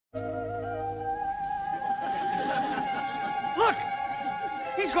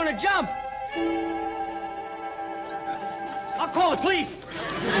He's gonna jump. I'll call the police.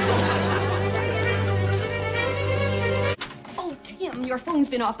 Oh, Tim, your phone's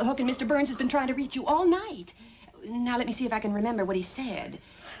been off the hook and Mr. Behrens has been trying to reach you all night. Now, let me see if I can remember what he said.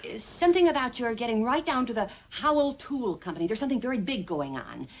 Something about your getting right down to the Howell Tool Company. There's something very big going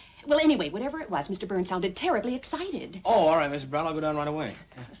on. Well, anyway, whatever it was, Mr. Behrens sounded terribly excited. Oh, all right, Mrs. Brown. I'll go down right away.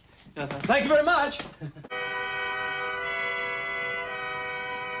 Thank you very much.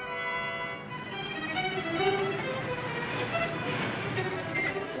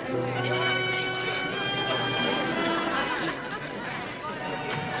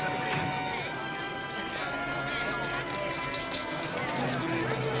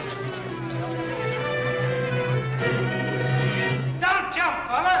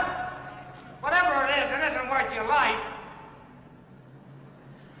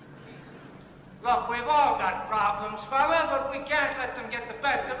 Look, we've all got problems, fella, but we can't let them get the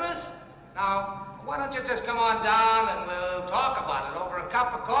best of us. Now, why don't you just come on down and we'll talk about it over a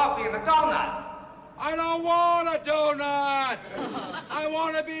cup of coffee and a donut? I don't want a donut! I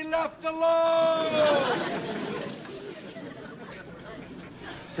want to be left alone!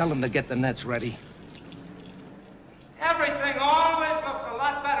 Tell them to get the nets ready. Everything always looks a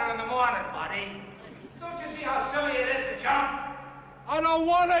lot better in the morning, buddy. Don't you see how silly it is to jump? I don't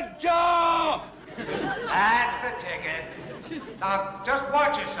want to jump! That's the ticket. Now, just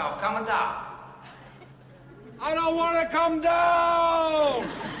watch yourself coming down. I don't want to come down!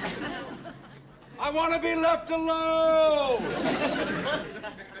 I want to be left alone!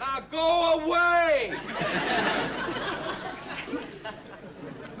 Now go away!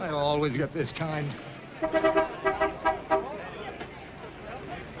 I always get this kind.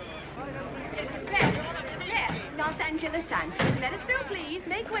 Los Angeles Sun. Let us through, please.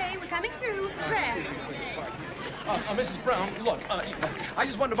 Make way. We're coming through. Press. Mrs. Brown, look, I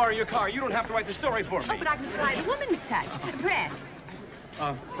just wanted to borrow your car. You don't have to write the story for me. Oh, but I can supply the woman's touch. Press.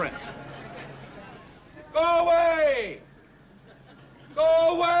 Press. Go away!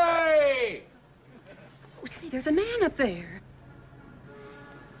 Go away! Oh, see, there's a man up there.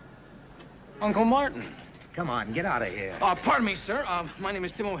 Uncle Martin. Come on, get out of here. Pardon me, sir. My name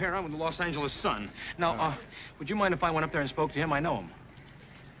is Tim O'Hara. I'm with the Los Angeles Sun. Now, would you mind if I went up there and spoke to him? I know him.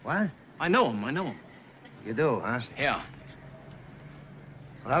 What? I know him. You do, huh? Yeah.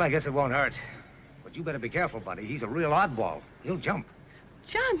 Well, I guess it won't hurt. But you better be careful, buddy. He's a real oddball. He'll jump.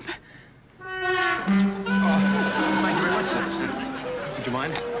 Jump? Thank you very much, sir. Would you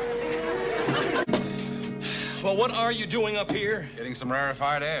mind? Well, what are you doing up here? Getting some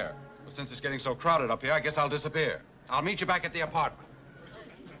rarefied air. But since it's getting so crowded up here, I guess I'll disappear. I'll meet you back at the apartment.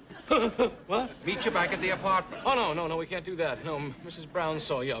 What? Meet you back at the apartment. Oh, no, we can't do that. No, Mrs. Brown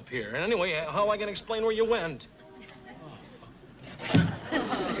saw you up here. And anyway, how am I going to explain where you went?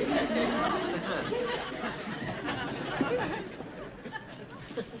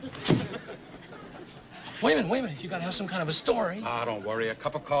 Wait a minute. You got to have some kind of a story. Don't worry. A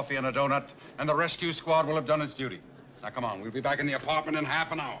cup of coffee and a donut, and the rescue squad will have done its duty. Now, come on. We'll be back in the apartment in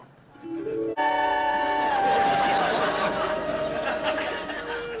half an hour.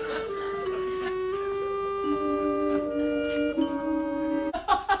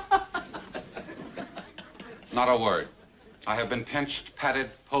 Not a word. I have been pinched,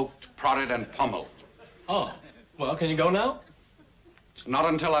 patted, poked, prodded, and pummeled. Oh, well, can you go now? Not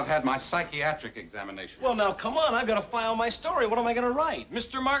until I've had my psychiatric examination. Well, now, come on. I've got to file my story. What am I going to write?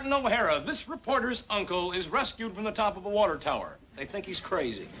 Mr. Martin O'Hara, this reporter's uncle is rescued from the top of a water tower. They think he's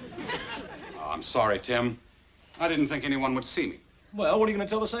crazy. I'm sorry, Tim. I didn't think anyone would see me. Well, what are you going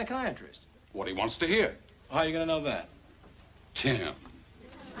to tell the psychiatrist? What he wants to hear. How are you going to know that? Tim.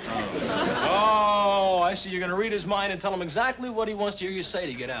 Oh, I see. You're going to read his mind and tell him exactly what he wants to hear you say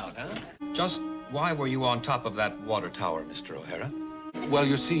to get out, huh? Just why were you on top of that water tower, Mr. O'Hara? Well,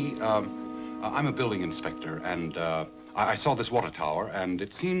 you see, I'm a building inspector, and I saw this water tower, and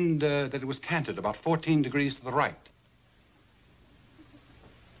it seemed that it was canted about 14 degrees to the right.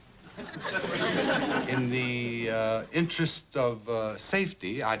 In the interest of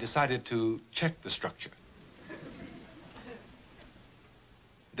safety, I decided to check the structure.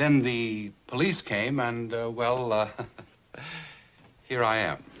 Then the police came, and, here I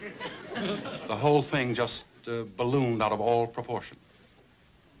am. The whole thing just ballooned out of all proportion.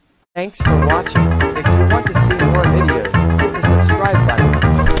 Thanks for watching. If you want to see more videos, hit the subscribe button.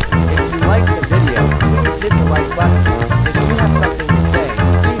 If you like the video, please hit the like button.